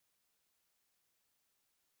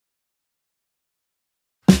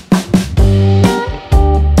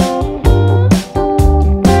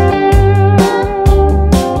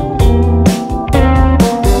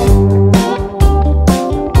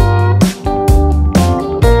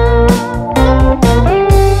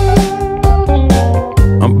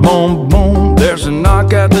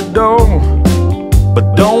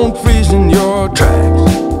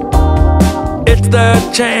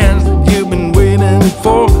chance that you've been waiting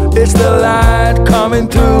for. It's the light coming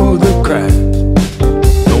through the cracks.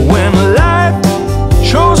 When life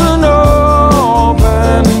shows an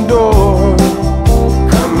open door,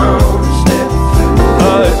 come on, step through.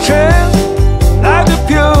 A chance like the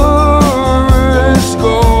purest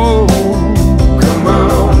gold. Come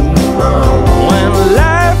on, come on. When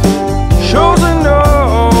life shows an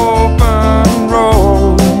open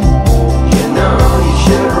road, you know you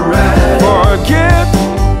should ride it. Forget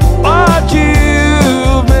what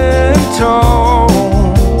you've been told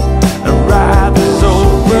and ride this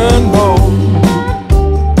open road.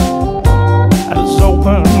 This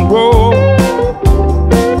open road.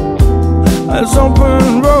 This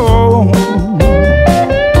open road.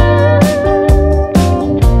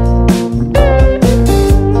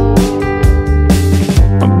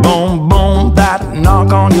 Boom, boom, that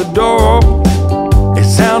knock on your door,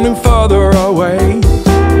 it's sounding further away.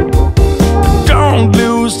 Don't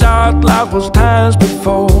lose sight, life was times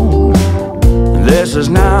before. This is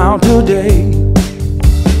now today.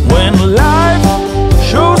 When life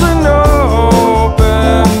shows an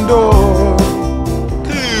open door.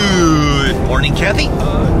 Good morning, Kathy.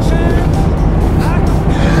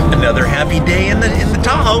 Another happy day in the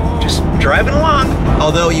Tahoe, just driving along.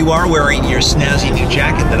 Although you are wearing your snazzy new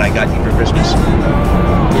jacket that I got you for Christmas.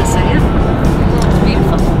 Yes, I am. It's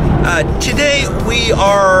beautiful. Today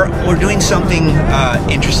we're doing something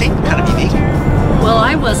interesting, kind of unique. Well,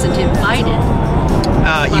 I wasn't invited,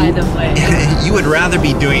 by the way. You would rather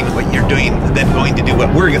be doing what you're doing than going to do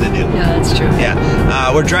what we're going to do. Yeah, that's true.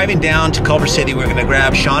 Yeah, we're driving down to Culver City. We're going to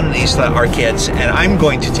grab Sean and Isla, our kids, and I'm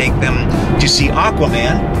going to take them to see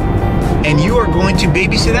Aquaman, and you are going to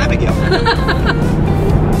babysit Abigail.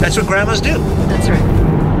 That's what grandmas do. That's right.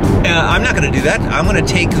 I'm not going to do that. I'm going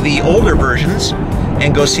to take the older versions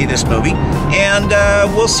and go see this movie, and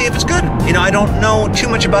we'll see if it's good. You know, I don't know too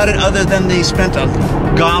much about it other than they spent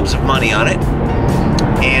gobs of money on it.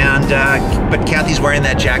 And but Kathy's wearing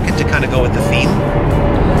that jacket to kind of go with the theme.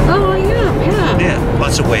 Oh, yeah. Yeah,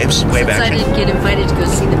 lots of waves, wave Since action. I didn't get invited to go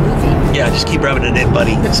see the movie. Yeah, just keep rubbing it in,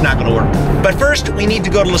 buddy. It's not going to work. But first, we need to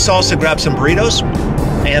go to La Salsa, grab some burritos,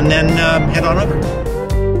 and then head on over.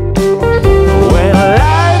 When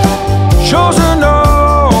life shows an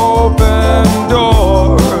open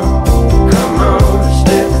door, come on,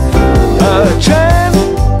 step through. A chance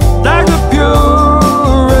like the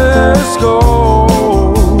purest gold.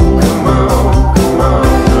 Come on, come on.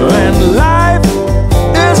 When life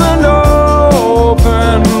is an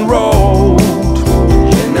open road,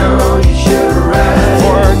 you know you should ride.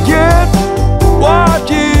 Forget what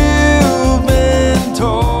you've been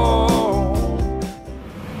told.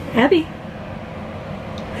 Abby.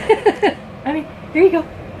 Abby, here you go.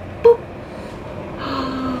 Boop.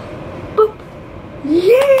 Boop.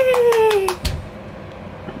 Yay!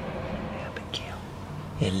 Abigail.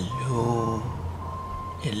 Hello.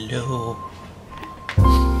 Hello.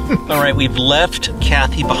 All right, we've left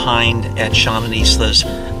Kathy behind at Sean and Isla's.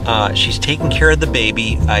 She's taking care of the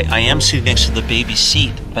baby. I am sitting next to the baby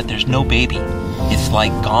seat, but there's no baby. It's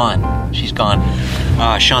like gone. She's gone.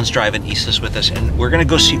 Sean's driving, Isla's with us, and we're gonna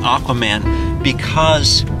go see Aquaman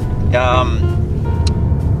because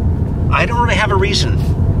I don't really have a reason.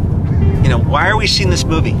 You know, why are we seeing this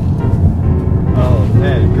movie? Oh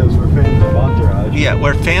man, because we're fans of Entourage. Yeah,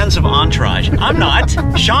 we're fans of Entourage. I'm not.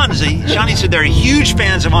 Shawnee said they're huge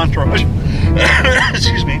fans of Entourage.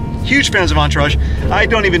 Excuse me. Huge fans of Entourage. I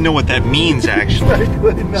don't even know what that means, actually.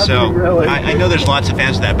 So really. I know there's lots of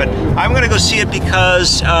fans of that, but I'm going to go see it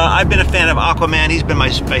because I've been a fan of Aquaman. He's been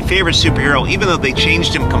my favorite superhero, even though they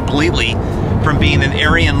changed him completely from being an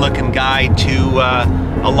Aryan-looking guy to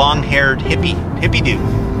a long-haired hippie dude.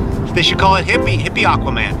 They should call it hippie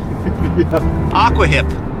Aquaman. Yeah. Aqua hip.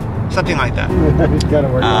 Something like that. Gotta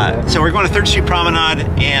work on that. So we're going to 3rd Street Promenade,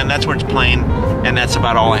 and that's where it's playing, and that's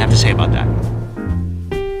about all I have to say about that.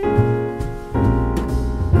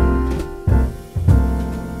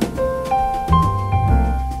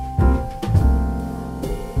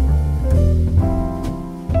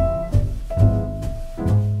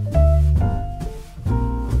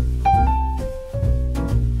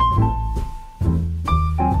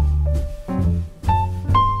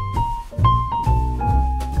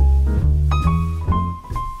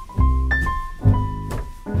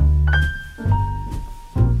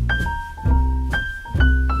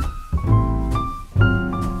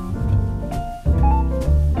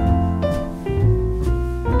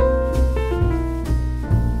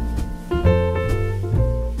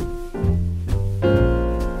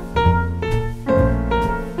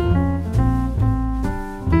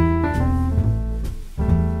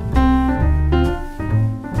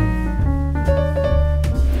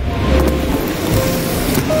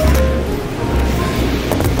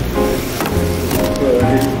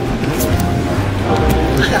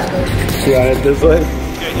 See, I had this way.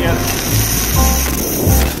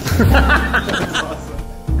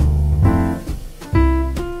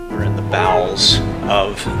 We're in the bowels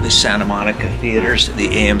of the Santa Monica theaters, the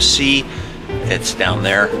AMC. It's down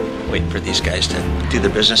there, waiting for these guys to do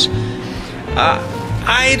their business.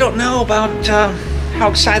 I don't know about how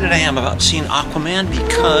excited I am about seeing Aquaman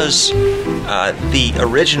because the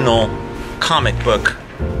original comic book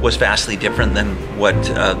was vastly different than what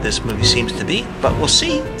this movie seems to be, but we'll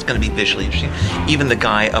see. It's going to be visually interesting. Even the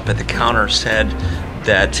guy up at the counter said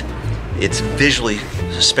that it's visually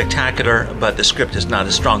spectacular, but the script is not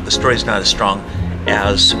as strong, the story is not as strong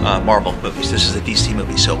as Marvel movies. This is a DC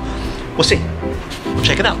movie, so we'll see. We'll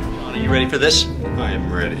check it out. Are you ready for this? I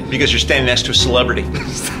am ready. Because you're standing next to a celebrity.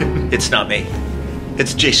 It's not me.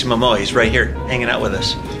 It's Jason Momoa. He's right here, hanging out with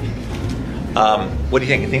us. What do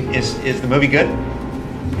you think? Is the movie good?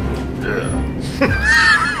 Yeah.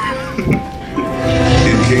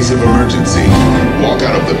 In case of emergency, walk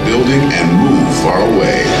out of the building and move far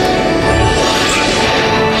away.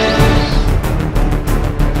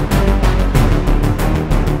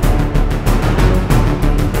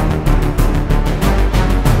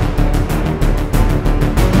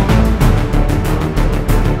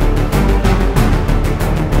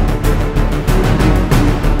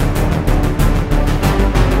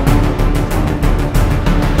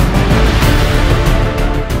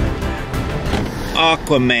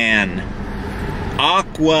 Aquaman.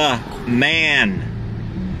 Aquaman.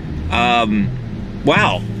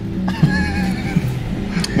 Wow.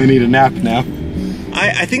 I need a nap now.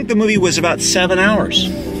 I think the movie was about 7 hours.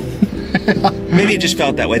 Maybe it just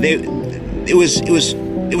felt that way. It was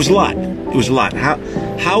a lot. It was a lot.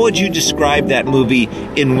 How would you describe that movie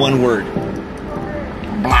in one word?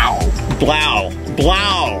 Blow. Blow.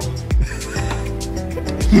 Blow.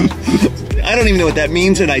 I don't even know what that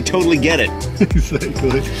means, and I totally get it.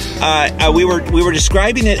 Exactly. We were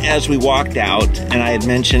describing it as we walked out, and I had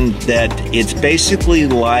mentioned that it's basically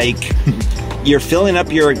like you're filling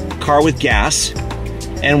up your car with gas,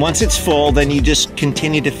 and once it's full, then you just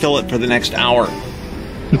continue to fill it for the next hour.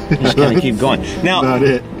 Just kind of keep going. Now, About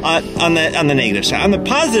it. On the negative side, on the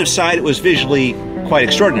positive side, it was visually quite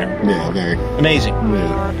extraordinary. Yeah, very. Amazing.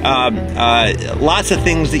 Yeah. Lots of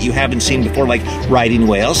things that you haven't seen before, like riding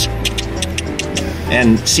whales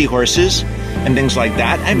and seahorses and things like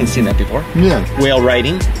that. I haven't seen that before. Yeah. Whale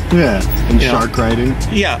riding. Yeah. And You know. shark riding.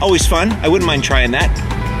 Yeah, always fun. I wouldn't mind trying that.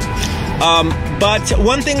 But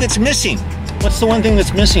one thing that's missing. What's the one thing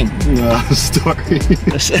that's missing? Story.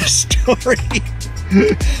 A story.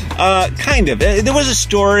 Kind of. There was a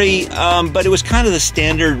story, but it was kind of the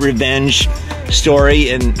standard revenge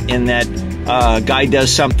story in that guy does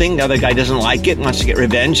something, the other guy doesn't like it and wants to get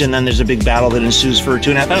revenge, and then there's a big battle that ensues for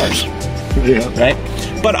 2.5 hours. Yeah. Right?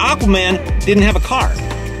 But Aquaman didn't have a car.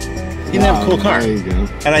 He didn't have a cool car. There you go.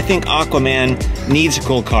 And I think Aquaman needs a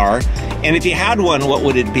cool car. And if you had one, what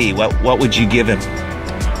would it be? What would you give him?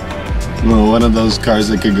 Well, one of those cars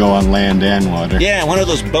that could go on land and water. Yeah, one of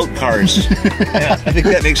those boat cars. Yeah, I think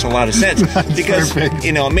that makes a lot of sense because perfect.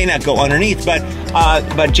 you know it may not go underneath, but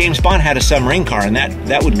James Bond had a submarine car, and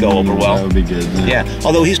that would go over well. That would be good. Yeah,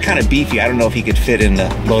 although he's kind of beefy, I don't know if he could fit in the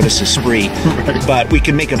Lotus Esprit, Right. but we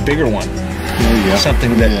could make a bigger one. There you go.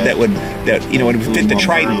 Something that would fit the more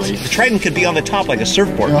Trident. burly. The Trident could be on the top like a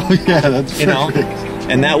surfboard. Oh yeah, that's You know,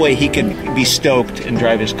 perfect. and that way he could be stoked and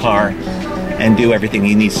drive his car and do everything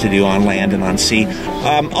he needs to do on land and on sea.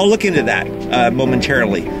 I'll look into that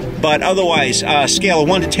momentarily. But otherwise, scale of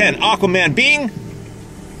 1 to 10, Aquaman being...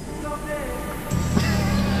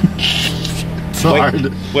 So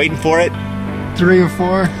hard. Waiting for it. 3 or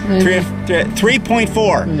 4, maybe?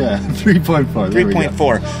 3.4. Yeah, 3.4. There we go.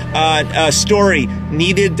 3.4. Story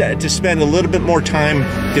needed to spend a little bit more time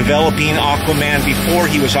developing Aquaman before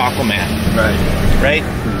he was Aquaman. Right. Right?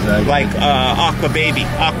 Exactly. Like Aqua Baby,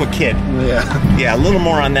 Aqua Kid. Yeah. Yeah, a little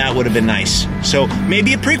more on that would have been nice. So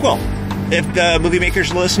maybe a prequel. If the movie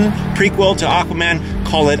makers are listening, prequel to Aquaman,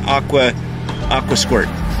 call it Aqua Squirt,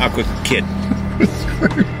 Aqua Kid.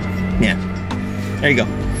 Yeah. There you go.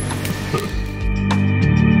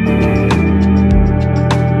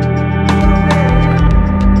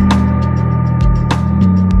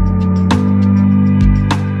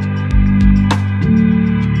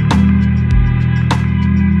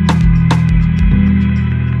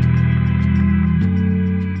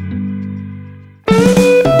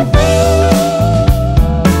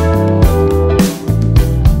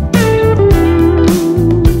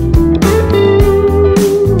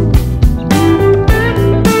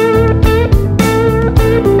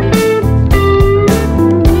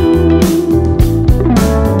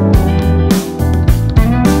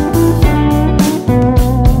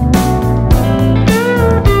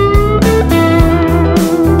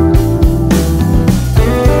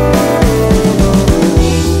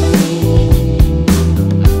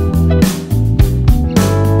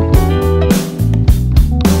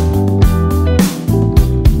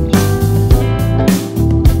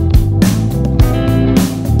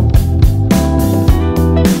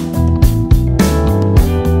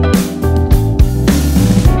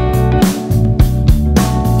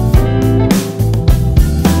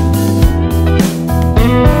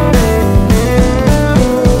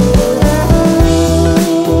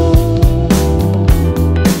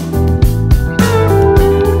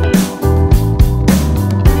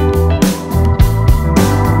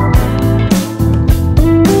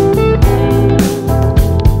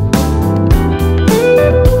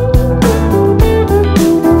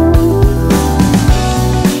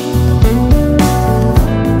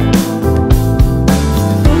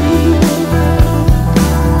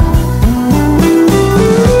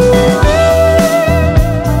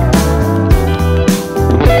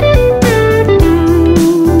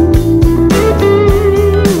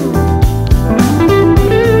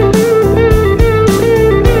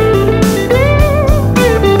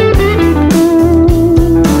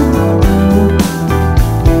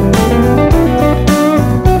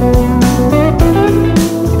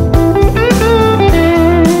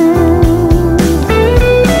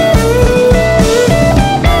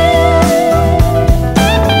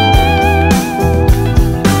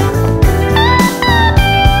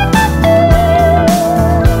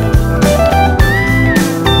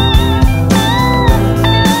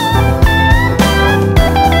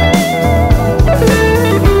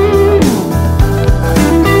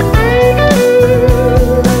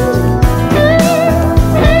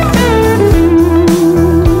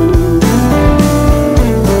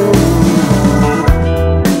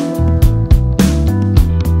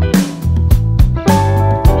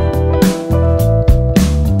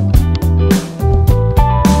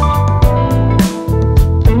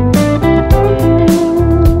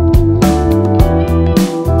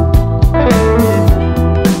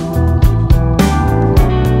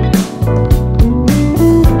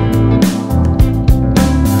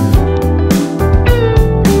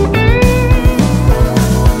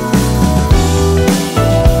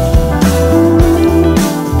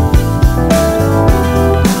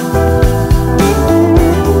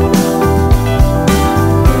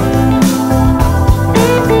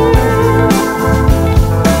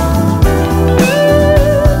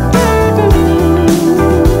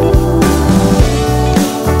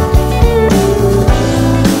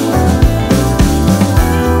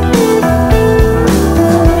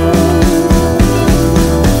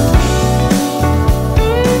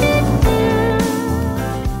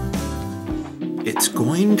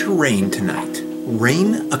 rain tonight.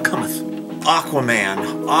 Rain a-cometh.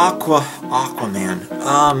 Aquaman. Aquaman.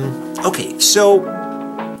 Okay, so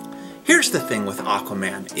here's the thing with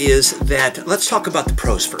Aquaman is that, let's talk about the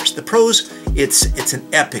pros first. The pros, it's an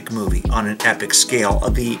epic movie on an epic scale.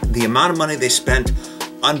 The amount of money they spent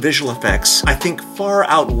on visual effects, I think, far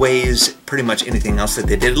outweighs pretty much anything else that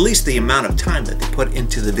they did. At least the amount of time that they put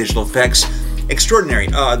into the visual effects, extraordinary.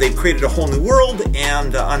 They created a whole new world,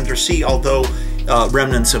 and undersea, although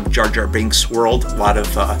remnants of Jar Jar Binks' world, a lot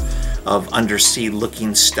of undersea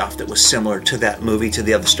looking stuff that was similar to that movie, to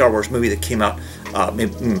the other Star Wars movie that came out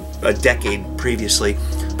maybe a decade previously.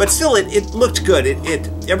 But still, it looked good.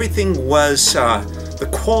 Everything was, the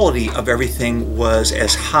quality of everything was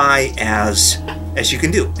as high as you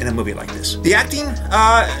can do in a movie like this. The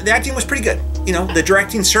acting was pretty good. You know, the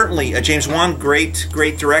directing, certainly. James Wan, great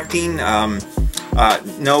directing.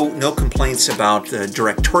 No complaints about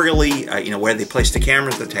directorially, you know, where they place the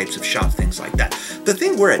cameras, the types of shots, things like that. The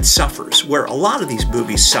thing where it suffers, where a lot of these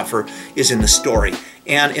movies suffer, is in the story.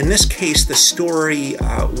 And in this case, the story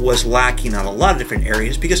was lacking on a lot of different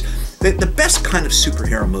areas, because the best kind of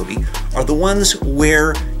superhero movie are the ones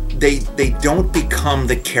where they don't become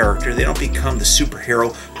the character, they don't become the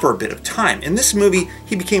superhero for a bit of time. In this movie,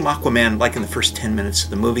 he became Aquaman like in the first 10 minutes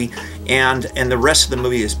of the movie, and the rest of the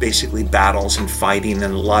movie is basically battles and fighting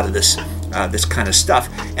and a lot of this kind of stuff.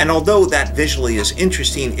 And although that visually is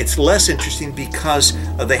interesting, it's less interesting because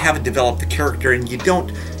they haven't developed the character, and you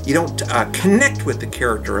don't connect with the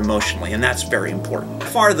character emotionally, and that's very important. By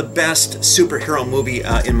far the best superhero movie,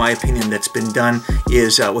 in my opinion, that's been done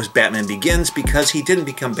was Batman Begins, because he didn't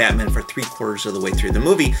become Batman for 3/4 of the way through the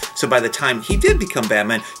movie. So by the time he did become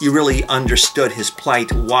Batman, you really understood his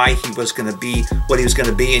plight, why he was going to be what he was going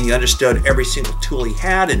to be, and you understood every single tool he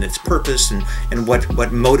had and its purpose and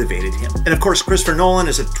what motivated him. And of course, Christopher Nolan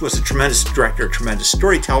was a tremendous director, a tremendous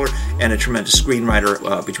storyteller, and a tremendous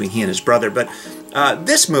screenwriter between he and his brother. But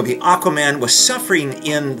this movie, Aquaman, was suffering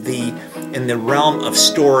in the realm of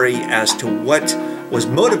story as to what was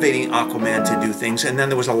motivating Aquaman to do things, and then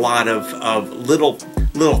there was a lot of little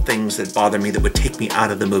things that bother me that would take me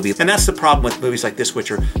out of the movie. And that's the problem with movies like this,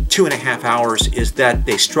 which are 2.5 hours, is that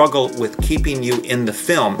they struggle with keeping you in the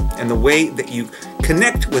film, and the way that you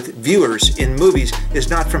connect with viewers in movies is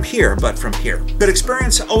not from here, but from here. Good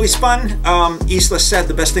experience, always fun. Isla said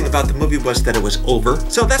the best thing about the movie was that it was over,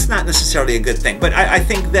 so that's not necessarily a good thing. But I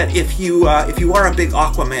think that if you are a big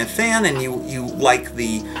Aquaman fan and you like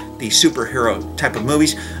the superhero type of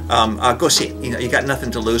movies, go see it. You know, you got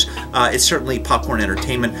nothing to lose. It's certainly popcorn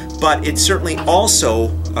entertainment, but it certainly also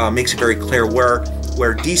makes it very clear where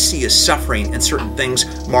DC is suffering and certain things,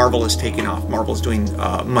 Marvel is taking off. Marvel is doing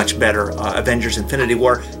much better. Avengers Infinity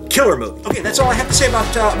War, killer movie. Okay, that's all I have to say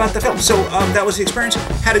about the film. So that was the experience.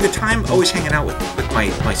 Had a good time, always hanging out with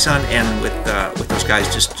my son and with those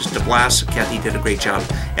guys. Just a blast. Kathy did a great job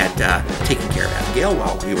at taking care of Abigail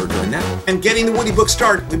while we were doing that. And getting the Woody book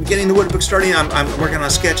started. We've been getting the Woody book starting. I'm working on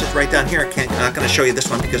sketches right down here. I'm not going to show you this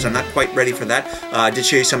one because I'm not quite ready for that. I did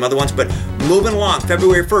show you some other ones, but moving along.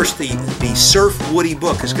 February 1st, the Surf Woody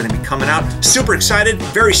book is going to be coming out. Super excited,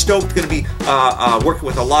 very stoked. Going to be working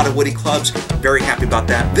with a lot of Woody clubs. Very happy about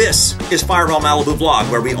that. This is Fireball Malibu Vlog,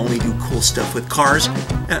 where we only do cool stuff with cars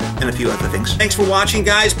and a few other things. Thanks for watching,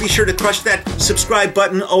 guys. Be sure to crush that subscribe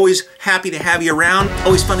button. Always happy to have you around.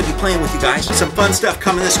 Always fun to be playing with you guys. Some fun stuff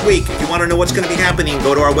coming this week. If you want to know what's going to be happening,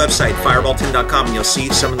 go to our website, fireball10.com, and you'll see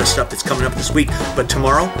some of the stuff that's coming up this week. But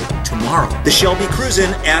tomorrow, the Shelby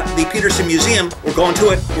Cruisin' at the Peterson Museum. We're going to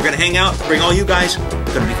it. We're going to hang out, bring all you guys.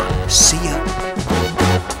 It's going to be fun. See ya.